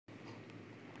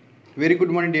Very good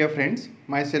morning, dear friends.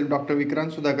 Myself, Dr.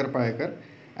 Vikrant Sudhakar Payakar.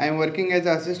 I am working as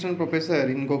Assistant Professor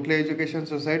in Gokhale Education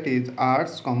Society's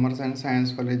Arts, Commerce and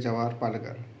Science College, Jawahar,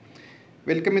 Palakkad.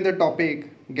 Welcome in the topic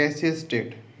gaseous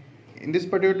state. In this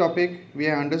particular topic, we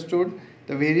have understood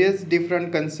the various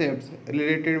different concepts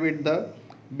related with the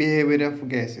behavior of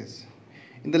gases.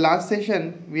 In the last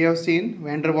session, we have seen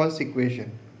van der Waals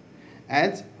equation.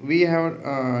 As we have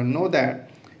know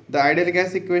that the ideal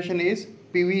gas equation is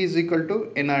PV is equal to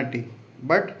nRT,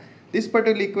 but this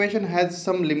particular equation has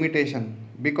some limitation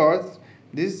because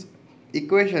this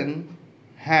equation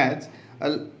has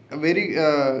a very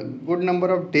good number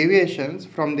of deviations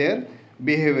from their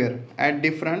behavior at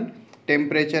different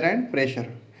temperature and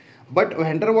pressure. But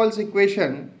van der Waals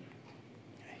equation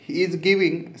is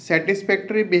giving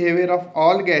satisfactory behavior of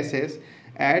all gases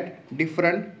at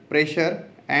different pressure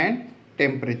and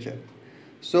temperature.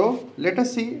 So let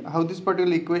us see how this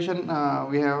particular equation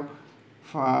we have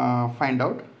find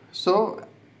out. So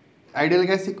ideal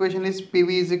gas equation is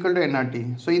PV is equal to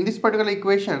nRT. So in this particular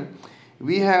equation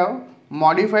we have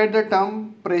modified the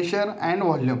term pressure and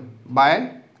volume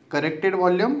by corrected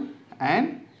volume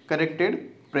and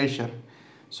corrected pressure.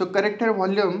 So corrected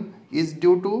volume is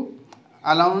due to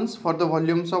allowance for the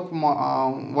volumes of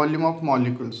volume of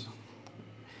molecules.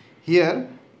 Here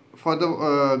for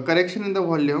the correction in the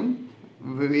volume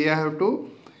we have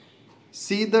to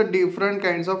see the different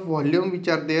kinds of volume which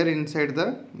are there inside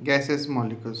the gaseous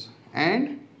molecules,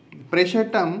 and pressure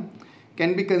term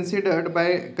can be considered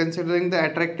by considering the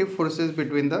attractive forces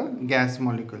between the gas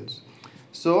molecules.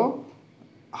 So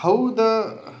how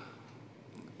the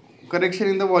correction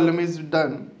in the volume is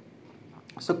done?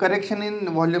 So correction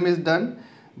in volume is done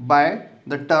by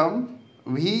the term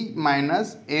V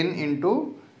minus N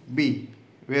into B,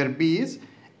 where B is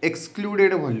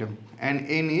excluded volume and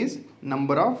N is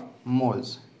number of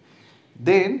moles.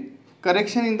 Then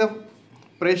correction in the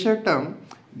pressure term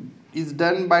is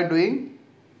done by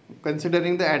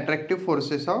considering the attractive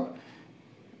forces of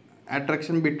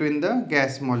attraction between the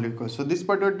gas molecules. So this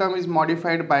particular term is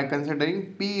modified by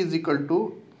considering P is equal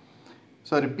to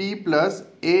P plus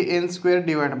AN square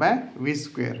divided by V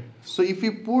square. So if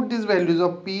we put these values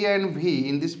of P and V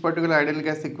in this particular ideal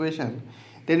gas equation,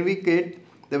 then we get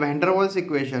the van der Waals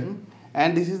equation,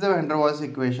 and this is the van der Waals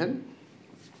equation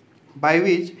by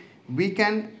which we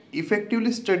can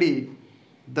effectively study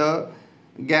the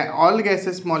all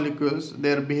gaseous molecules,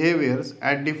 their behaviors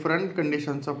at different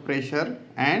conditions of pressure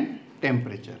and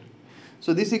temperature.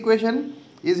 So this equation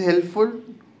is helpful,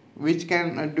 which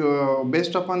can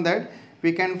based upon that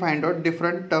we can find out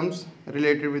different terms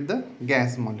related with the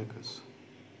gas molecules.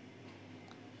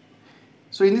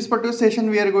 So in this particular session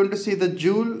we are going to see the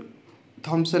Joule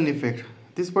Thomson effect.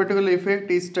 This particular effect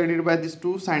is studied by these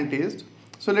two scientists.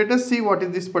 So let us see what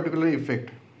is this particular effect.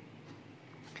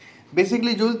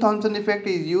 Basically, Joule Thomson effect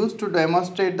is used to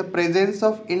demonstrate the presence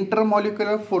of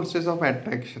intermolecular forces of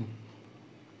attraction.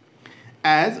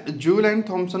 As Joule and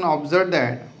Thomson observed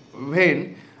that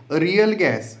when a real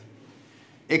gas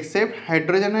except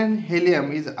hydrogen and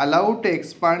helium is allowed to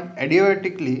expand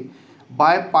adiabatically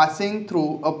by passing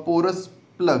through a porous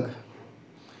plug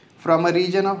from a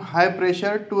region of high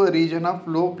pressure to a region of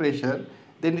low pressure,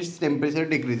 then its temperature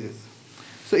decreases.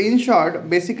 So in short,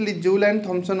 basically Joule and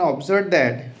Thomson observed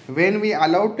that when we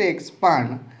allow to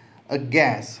expand a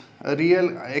gas,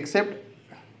 except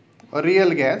a real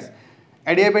gas,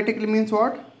 adiabatically means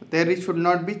what? There should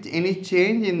not be any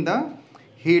change in the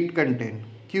heat content.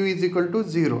 Q is equal to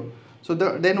 0. So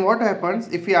then what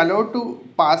happens if we allow to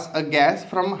pass a gas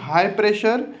from high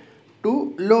pressure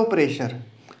to low pressure?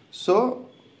 So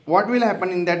what will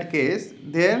happen in that case?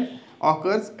 There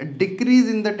occurs a decrease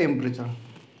in the temperature.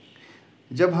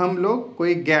 जब हम लोग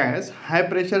कोई gas high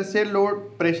pressure से low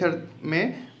pressure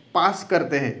में पास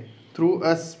करते हैं through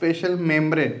a special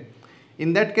membrane,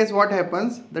 in that case what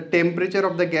happens, the temperature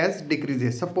of the gas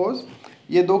decreases. Suppose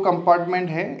ये दो कंपार्टमेंट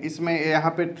है, इसमें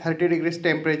यहाँ पे 30 डिग्री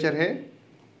टेम्परेचर है,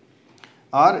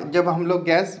 और जब हम लोग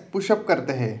गैस पुशअप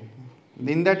करते हैं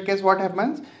in that case what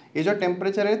happens, ये जो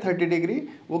टेम्परेचर है 30 डिग्री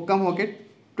वो कम होके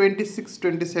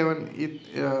 26-27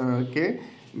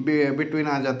 के between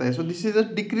आ जाता है. So this is a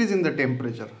decrease in the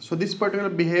temperature. So this particular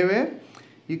behavior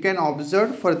you can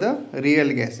observe for the real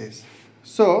gases.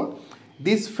 So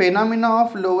this phenomena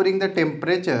of lowering the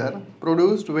temperature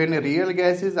produced when a real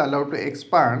gas is allowed to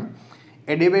expand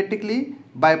adiabatically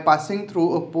by passing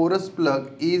through a porous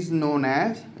plug is known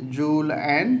as Joule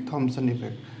and Thomson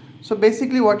effect. So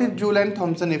basically what is Joule and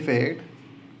Thomson effect?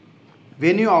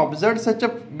 When you observe such a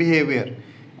behavior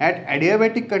at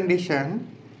adiabatic condition,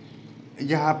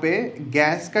 जहाँ पे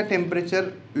gas का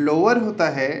temperature lower होता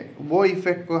है, वो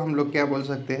effect को हम लोग क्या बोल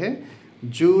सकते हैं?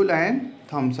 Joule and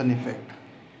Thomson effect.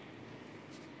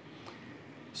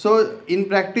 So in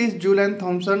practice, Joule and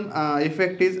Thomson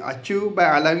effect is achieved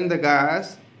by allowing the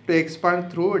gas to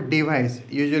expand through a device,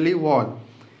 usually wall,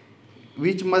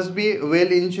 which must be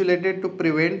well insulated to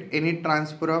prevent any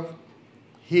transfer of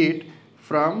heat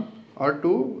from or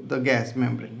to the gas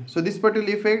membrane. So this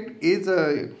particular effect is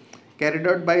carried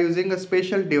out by using a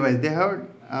special device. They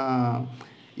have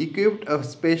equipped a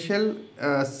special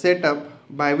setup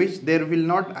by which there will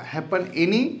not happen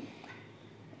any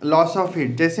loss of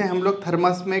heat. जैसे हम लोग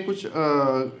thermos में कुछ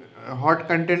hot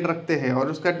content रखते हैं और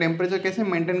उसका temperature कैसे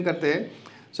मेंटेन करते हैं.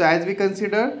 So as we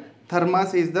consider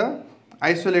thermos is the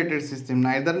isolated system,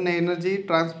 neither energy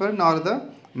transfer nor the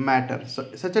matter. So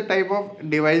such a type of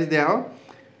device they have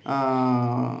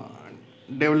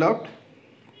developed.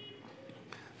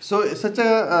 So such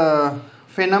a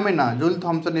phenomena, Joule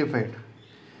Thomson effect.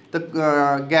 The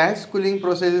gas cooling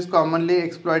process is commonly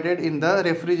exploited in the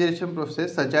refrigeration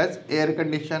process such as air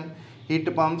condition,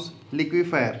 heat pumps,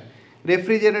 liquefier.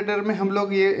 Refrigerator में हम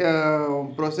लोग ये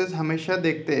process हमेशा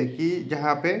देखते हैं कि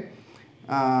जहाँ पे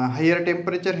हायर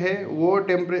टेम्परेचर है वो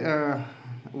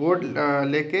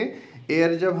लेके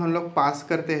एयर जब हम लोग पास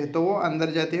करते हैं तो वो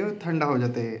अंदर जाते हैं ठंडा हो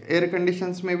जाते हैं. एयर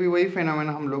कंडीशंस में भी वही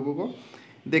फेनोमेना हम लोगों को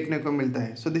देखने को मिलता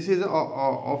है. So this is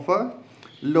of a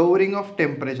lowering of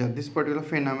temperature. This particular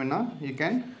phenomena you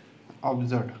can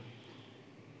observe.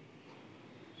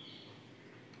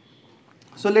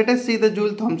 So let us see the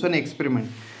Joule Thomson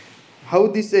experiment, how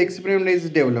this experiment is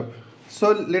developed. So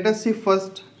let us see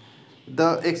first the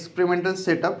experimental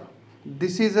setup.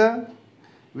 This is a,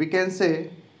 we can say,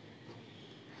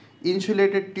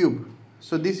 insulated tube.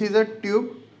 So this is a tube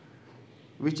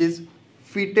which is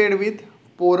fitted with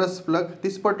porous plug.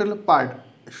 This particular part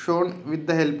shown with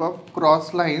the help of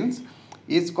cross lines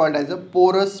is called as a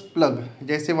porous plug.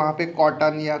 जैसे वहाँ पे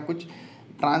cotton या कुछ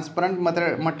transparent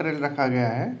material रखा गया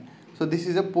है. So this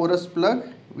is a porous plug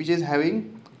which is having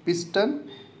piston.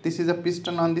 This is a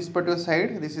piston on this particular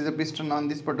side. This is a piston on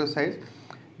this particular side.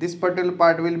 This particular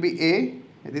part will be A.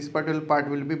 This particular part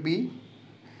will be B.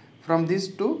 From this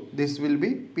to this will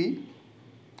be B.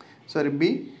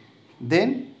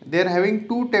 Then they are having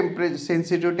two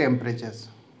sensitive temperatures.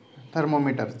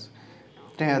 Thermometers,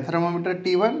 thermometer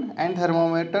T1 and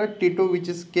thermometer T2, which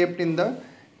is kept in the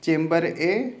chamber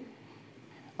A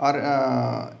or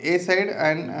A side,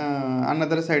 and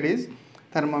another side is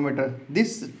thermometer.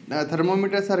 These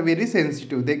thermometers are very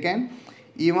sensitive. They can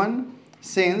even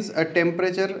sense a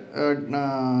temperature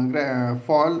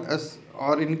fall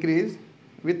or increase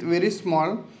with very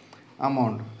small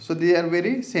amount. So they are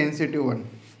very sensitive one.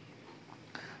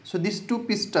 So these two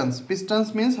pistons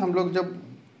means हम लोग जब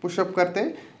pushup करते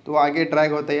हैं तो आगे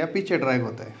drag होता है या पीछे ड्रैग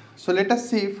होता है. So let us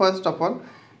C first of all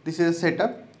this is a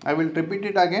setup. I will repeat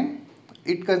it again.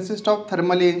 It consist of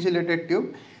thermally insulated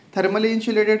tube. Thermally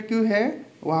insulated क्यों है,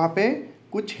 वहाँ पे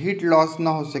कुछ हीट लॉस ना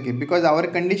हो सके, because our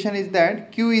condition is that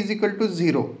Q is equal to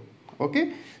 0. Okay,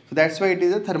 so that's why it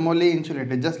is a thermally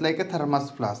insulated, just like a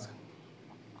thermos flask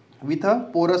with a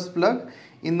porous plug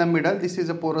in the middle. This is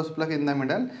a porous plug in the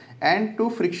middle and two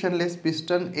frictionless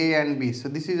piston A and B. So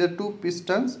this is the two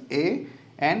pistons A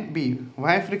and B.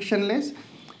 Why frictionless?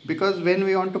 Because when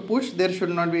we want to push, there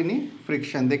should not be any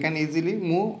friction. They can easily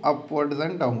move upwards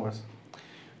and downwards.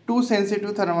 Two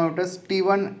sensitive thermometers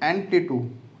T1 and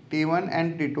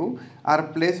T2 are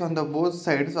placed on the both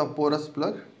sides of porous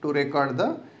plug to record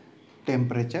the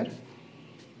temperature.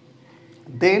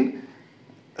 Then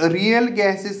a real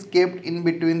gas is kept in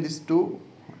between these two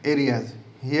areas,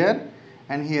 here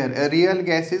and here. A real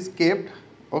gas is kept.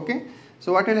 Okay,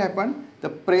 so what will happen, the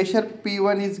pressure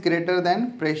P1 is greater than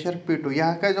pressure P2.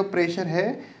 यहाँ का जो pressure है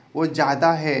वो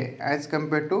ज़्यादा है as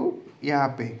compared to यहाँ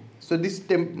पे. So this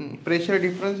pressure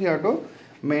difference you have to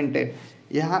maintain.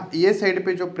 यहाँ ये साइड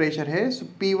पे जो प्रेशर है, so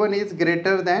P1 is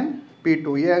greater than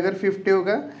P2. ये अगर 50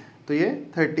 होगा तो ये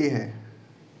 30 है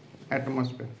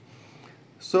atmosphere.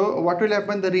 So what will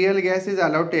happen, the real gas is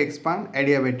allowed to expand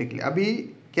adiabatically. अभी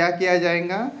क्या किया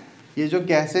जाएगा, ये जो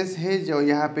गैसेस है, जो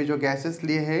यहाँ पे जो गैसेस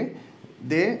लिए हैं,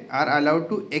 they are allowed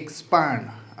to expand.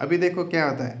 अभी देखो क्या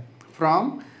होता है, from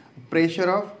pressure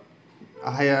of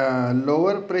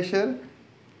lower pressure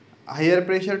higher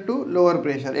pressure to lower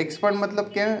pressure. expand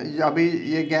मतलब क्या, अभी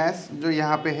ये गैस जो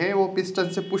यहाँ पे है वो पिस्टन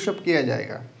से पुशअप किया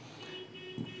जाएगा.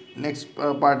 नेक्स्ट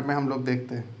पार्ट में हम लोग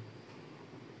देखते हैं.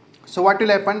 So what will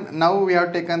happen, now we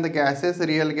have taken the gases,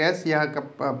 real gas, यहाँ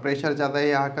का प्रेशर ज़्यादा है,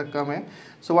 यहाँ का कम है.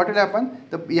 So what will happen,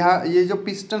 तो यहाँ ये जो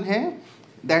पिस्टन है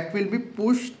that will be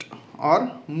pushed और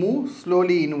move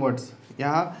slowly inwards.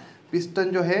 यहाँ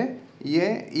पिस्टन जो है ये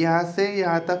यहाँ से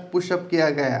यहाँ तक पुशअप किया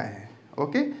गया है.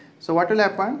 Okay, so what will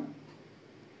happen,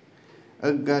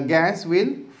 gas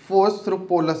will force through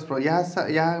porous flow.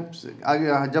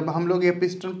 यहाँ जब हम लोग ये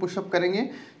पिस्टन पुशअप करेंगे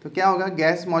तो क्या होगा,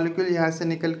 गैस मॉलिक्यूल यहाँ से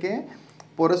निकल के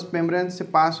पोरस मेम्ब्रेन से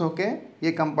पास होके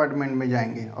ये कंपार्टमेंट में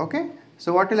जाएंगे। Okay,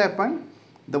 so what will happen,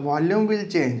 the volume will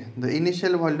change, the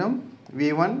initial volume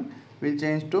V1 will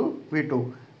change to V2।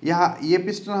 यहाँ ये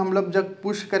पिस्टन हम लोग जब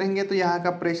पुश करेंगे तो यहाँ का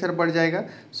प्रेशर बढ़ जाएगा,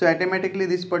 so automatically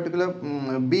this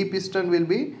particular B piston will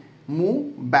be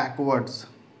move backwards.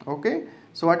 Okay,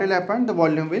 so what will happen, the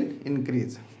volume will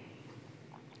increase.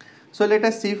 So let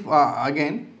us see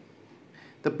again,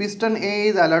 the piston A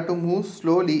is allowed to move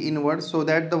slowly inward so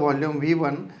that the volume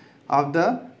V1 of the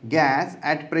gas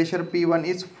at pressure P1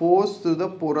 is forced through the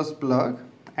porous plug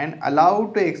and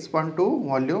allowed to expand to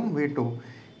volume V2।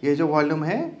 ये जो volume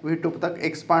है V2 तक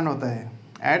expand होता है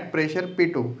at pressure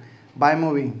P2 by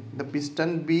moving the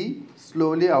piston B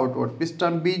slowly outward।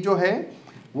 Piston B जो है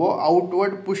वो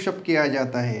outward pushup किया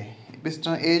जाता है,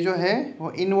 पिस्टन A जो है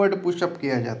वो इनवर्ड पुशअप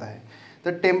किया जाता है।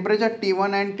 The temperature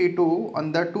T1 and T2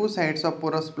 on the two sides of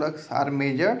porous plugs are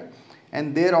measured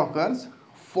and there occurs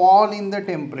fall in the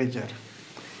temperature.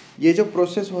 ये जो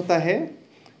प्रोसेस होता है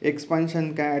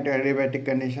एक्सपेंशन का एट एडियाबैटिक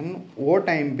कंडीशन, वो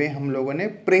टाइम पे हम लोगों ने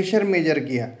प्रेशर मेजर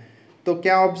किया तो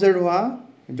क्या ऑब्जर्व हुआ,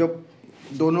 जो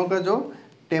दोनों का जो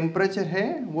टेम्परेचर है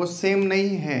वो सेम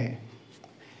नहीं है,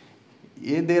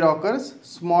 ये देयर ऑकर्स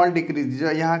स्मॉल डिक्रीज,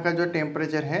 जो यहाँ का जो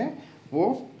टेम्परेचर है वो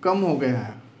कम हो गया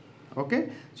है। Okay,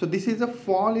 so this is a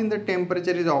fall in the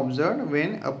temperature is observed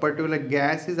when a particular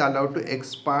gas is allowed to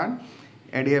expand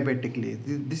adiabatically।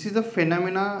 This is a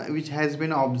phenomena which has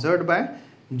been observed by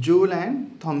Joule and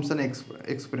Thomson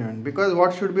experiment, because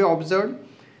what should be observed,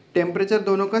 temperature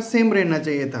दोनों का same रहना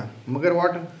चाहिए था, मगर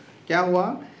क्या हुआ,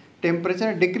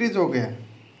 temperature decrease हो गया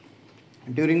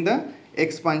during the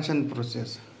expansion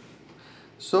process.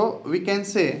 So we can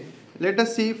say, let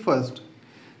us see first,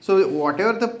 so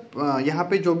whatever the यहाँ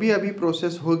पे जो भी अभी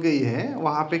प्रोसेस हो गई है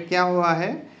वहाँ पे क्या हुआ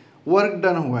है, वर्क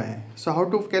डन हुआ है। So how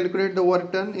to calculate the work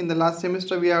done, in the last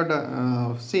semester we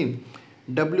have seen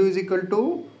W is equal to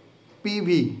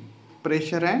PV,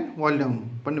 pressure and volume,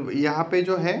 पर यहाँ पे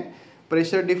जो है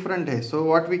प्रेशर डिफरेंट है। So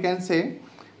what we can say,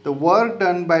 the work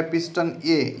done by piston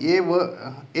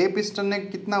A piston ने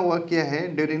कितना work किया है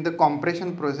during the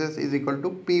compression process is equal to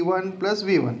P1 plus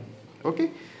V1। Okay,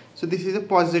 so this is a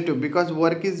positive because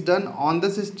work is done on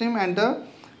the system and the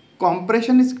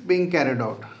compression is being carried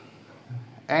out.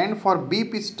 And for B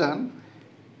piston,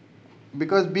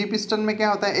 because B piston में क्या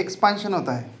होता है, expansion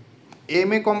होता है, A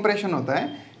में compression होता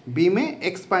है, B में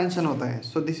एक्सपांशन होता है,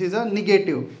 so this is a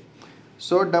negative.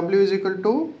 So W is equal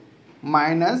to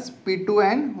minus P2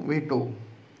 and V2।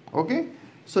 Okay,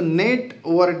 so net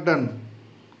work done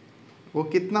वो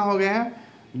कितना हो गया है,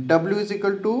 W is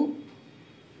equal to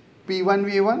P1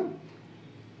 V1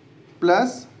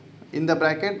 plus in the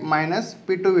bracket minus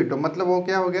P2 V2, मतलब वो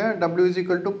क्या हो गया, W is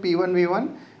equal to P1 V1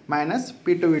 minus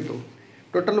P2 V2।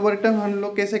 Total work done हम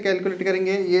लोग कैसे कैलकुलेट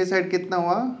करेंगे, ये साइड कितना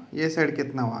हुआ, ये साइड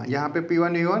कितना हुआ, यहाँ पे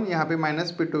P1 V1, यहाँ पे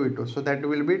minus P2 V2, so that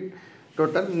will be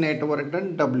total net work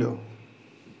done W।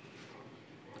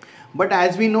 But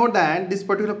as we know that this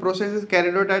particular process is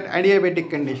carried out at adiabatic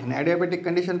condition, adiabatic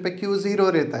condition पे Q 0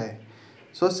 रहता है,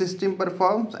 so system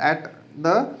performs at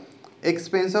the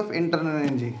expense of internal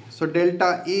energy, so delta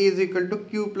E is equal to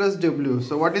Q plus W।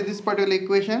 So what is this particular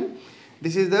equation,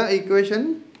 this is the equation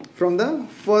from the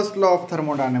first law of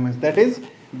thermodynamics, that is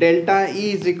delta E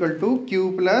is equal to Q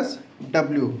plus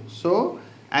W। So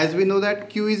as we know that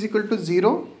Q is equal to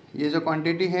 0, ये जो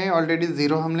quantity है already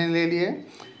 0 हमने ले ली है,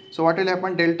 so what will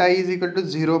happen, delta E is equal to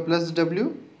 0 plus W,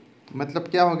 मतलब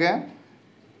क्या हो गया,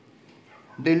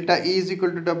 delta E is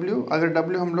equal to W, अगर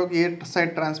W हम लोग ये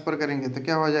साइड ट्रांसफर करेंगे तो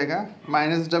क्या हो जाएगा,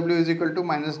 minus W is equal to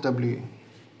minus W।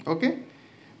 Okay,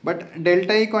 but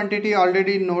delta E quantity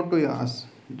already know to us,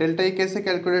 delta E कैसे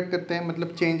कैलकुलेट करते हैं,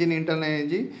 मतलब change in internal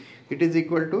energy, it is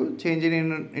equal to change in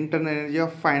internal energy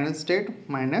of final state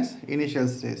minus initial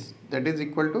state, that is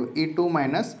equal to E2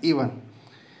 minus E1।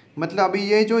 मतलब अभी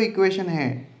ये जो equation है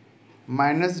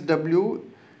minus W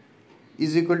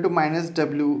is equal to minus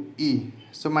WE,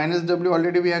 so minus W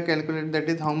already we have calculate, that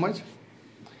is how much,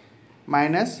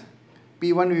 minus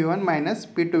P1 V1 minus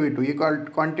P2 V2, ये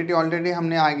quantity already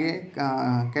हमने आगे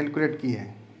calculate की है।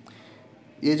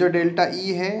 ये जो डेल्टा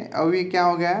E है अभी क्या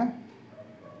हो गया,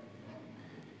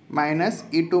 माइनस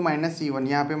E2 माइनस E1,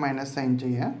 यहाँ पे माइनस साइन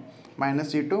चाहिए,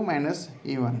 minus E2 minus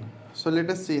E1। So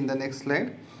let us C in the next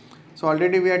slide. So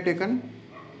already we have taken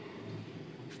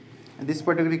this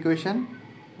particular equation,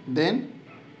 then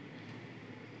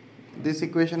this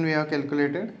equation we have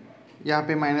calculated, यहाँ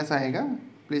पे minus आएगा,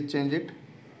 please change it.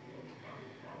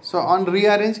 So on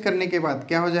rearrange करने के बाद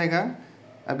क्या हो जाएगा,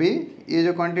 अभी ये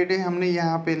जो क्वांटिटी हमने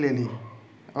यहाँ पे ले ली,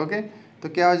 ओके, तो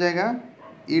क्या हो जाएगा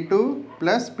E2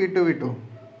 plus P2V2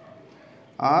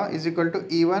 is equal to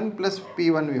E1 plus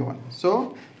P1V1। सो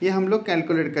ये हम लोग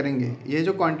कैलकुलेट करेंगे। ये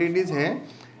जो क्वांटिटीज़ है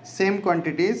सेम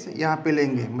क्वांटिटीज़ यहाँ पे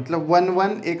लेंगे, मतलब 1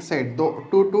 1 एक side,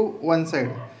 2 2 one side.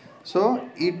 So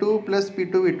E2 plus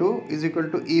P2V2 is equal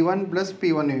to E1 plus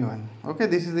P1V1। Okay,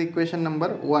 this is equation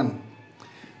number 1।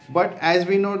 But as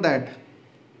we know that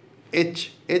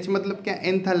H मतलब क्या,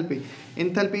 enthalpy.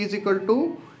 Enthalpy is equal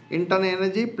to internal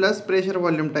energy plus pressure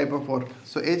volume type of work.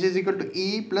 So H is equal to E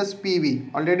plus PV.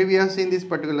 Already we have seen this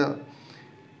particular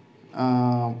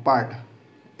part.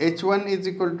 H1 is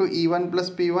equal to E1 plus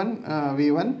P1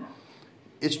 V1.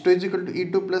 H2 is equal to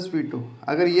E2 plus V2.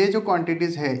 अगर ये जो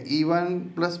quantities है E1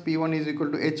 plus P1 is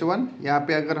equal to H1, यहाँ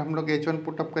पे अगर हम लोग H1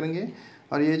 put up करेंगे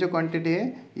और ये जो quantity है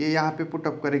ये यहाँ पे पुट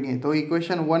अप करेंगे, तो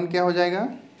इक्वेशन 1 क्या हो जाएगा,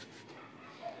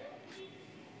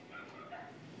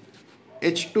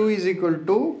 H2 is equal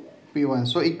to P1.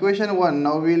 So equation 1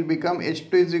 now will become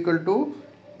H2 is equal to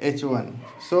H1.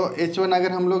 So H1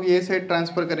 अगर हम लोग ये साइड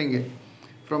ट्रांसफर करेंगे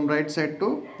from right side to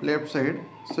left side,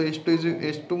 so H2 is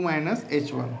H2 minus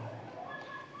H1.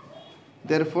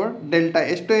 Therefore delta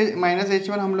H2 minus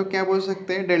H1 हम लोग क्या बोल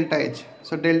सकते हैं, delta H.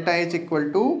 So delta H equal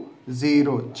to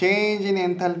 0. Change in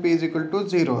enthalpy is equal to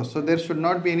 0. So there should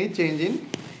not be any change in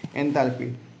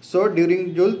enthalpy. So during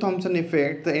Joule Thomson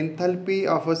effect, the enthalpy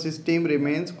of a system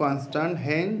remains constant.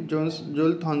 Hence,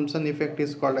 Joule Thomson effect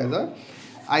is called as a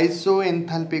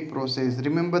isoenthalpic process.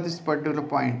 Remember this particular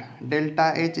point.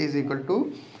 Delta H is equal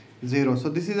to 0. So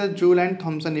this is a Joule and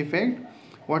Thomson effect.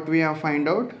 What we have find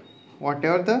out,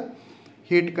 whatever the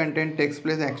heat content takes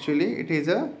place, actually it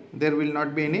is there will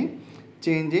not be any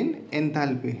change in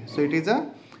enthalpy. So it is a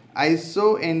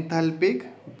isoenthalpic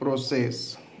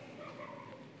process.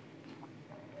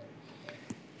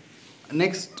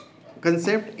 Next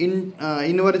concept,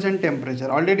 inversion temperature.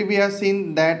 Already we have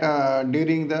seen that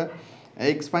during the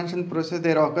expansion process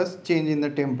there occurs change in the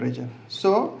temperature.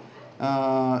 So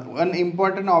one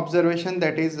important observation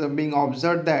that is being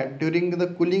observed, that during the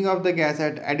cooling of the gas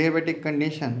at adiabatic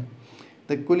condition,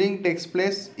 the cooling takes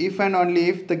place if and only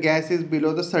if the gas is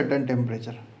below the certain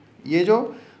temperature. ये जो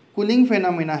cooling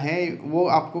phenomena है वो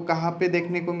आपको कहाँ पे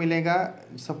देखने को मिलेगा,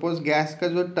 सपोज गैस का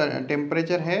जो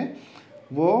टेम्परेचर है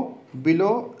वो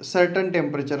बिलो सर्टन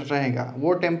टेम्परेचर रहेगा,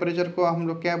 वो टेम्परेचर को हम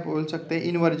लोग क्या बोल सकते हैं,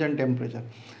 इन्वर्जन टेम्परेचर।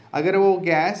 अगर वो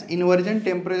गैस इन्वर्जन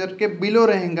टेम्परेचर के बिलो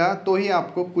रहेगा तो ही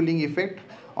आपको कूलिंग इफेक्ट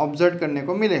ऑब्जर्व करने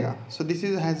को मिलेगा। So this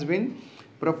is has been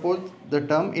propose the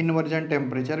term inversion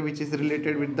temperature which is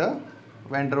related with the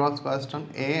van der Waals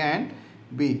constant A and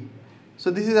B.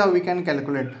 So this is how we can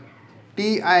calculate. Ti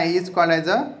is called as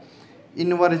a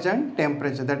inversion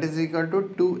temperature, that is equal to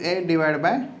 2A divided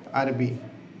by RB.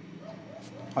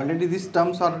 Already these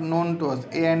terms are known to us.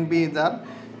 A and B is our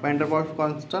van der Waals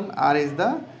constant, R is the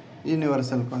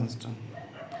universal constant.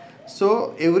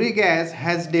 So every gas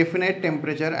has definite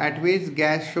temperature at which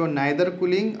gas show neither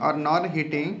cooling or nor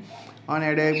heating on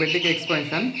adiabatic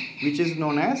expansion, which is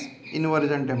known as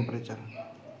inversion temperature.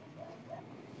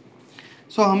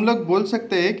 So हम लोग बोल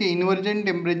सकते हैं कि inversion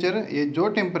temperature, ये जो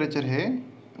temperature है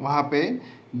वहाँ पे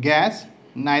गैस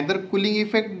नाइदर कूलिंग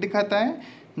इफेक्ट दिखाता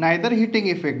है नाइदर हीटिंग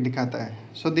इफेक्ट दिखाता है.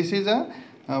 So this is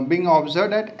being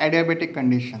observed at adiabatic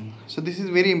condition. So this is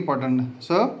very important.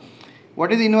 So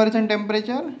what is inversion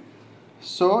temperature?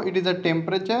 So it is a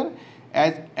temperature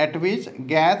at which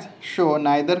gas show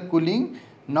neither cooling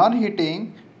nor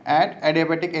heating at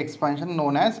adiabatic expansion,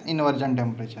 known as inversion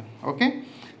temperature. Okay.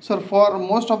 So for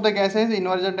most of the gases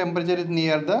inversion temperature is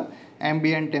near the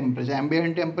ambient temperature.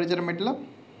 Ambient temperature मतलब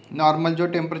normal जो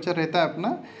temperature रहता है अपना,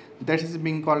 that is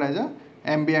being called as a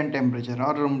ambient temperature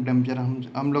और room temperature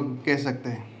हम लोग कह सकते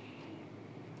हैं.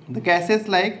 The gases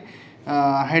like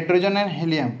hydrogen and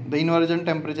helium, the inversion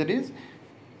temperature is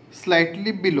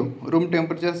slightly below, room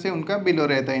temperature से उनका बिलो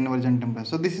रहता है inversion temperature.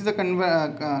 So this is the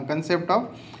concept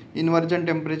of inversion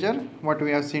temperature what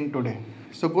we have seen today.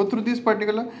 So go through this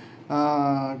particular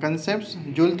concepts.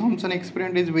 Joule Thomson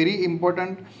experiment is very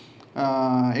important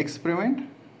experiment,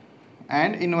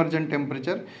 and inversion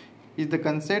temperature is the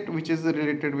concept which is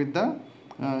related with the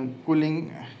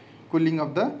cooling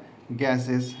of the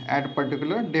gases at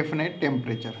particular definite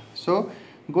temperature. So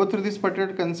go through these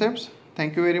particular concepts.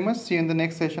 Thank you very much. See you in the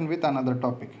next session with another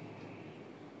topic.